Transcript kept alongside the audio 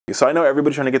So I know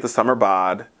everybody's trying to get the summer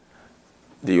bod.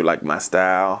 Do you like my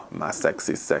style? My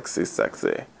sexy, sexy,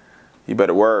 sexy. You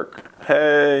better work.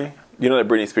 Hey. You know that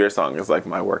Britney Spears song is like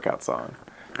my workout song.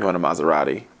 You want a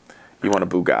Maserati? You want a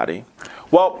Bugatti?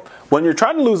 Well, when everybody's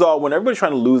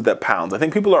trying to lose that pounds, I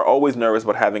think people are always nervous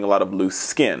about having a lot of loose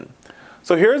skin.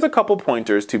 So here's a couple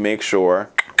pointers to make sure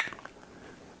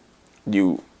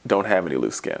you don't have any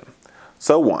loose skin.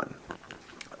 So 1,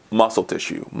 muscle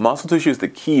tissue. Muscle tissue is the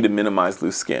key to minimize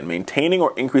loose skin. Maintaining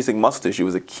or increasing muscle tissue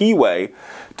is a key way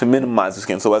to minimize the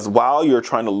skin. So while you're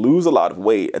trying to lose a lot of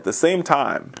weight, at the same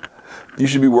time, you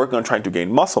should be working on trying to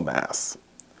gain muscle mass.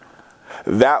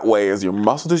 That way, as your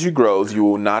muscle tissue grows, you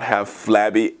will not have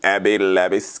flabby, abby,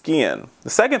 labby skin. The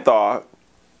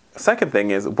second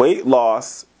thing is weight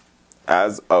loss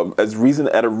at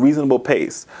a reasonable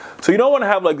pace. So you don't want to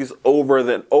have like this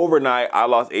overnight, I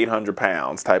lost 800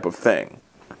 pounds type of thing.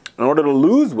 In order to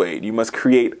lose weight, you must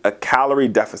create a calorie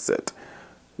deficit.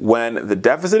 When the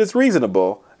deficit is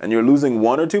reasonable and you're losing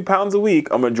 1 or 2 pounds a week,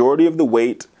 a majority of the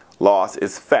weight loss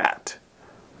is fat.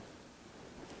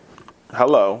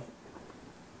 Hello.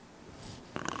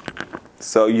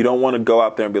 So you don't want to go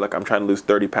out there and be like, I'm trying to lose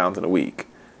 30 pounds in a week,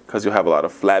 because you'll have a lot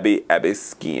of flabby, abby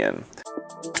skin.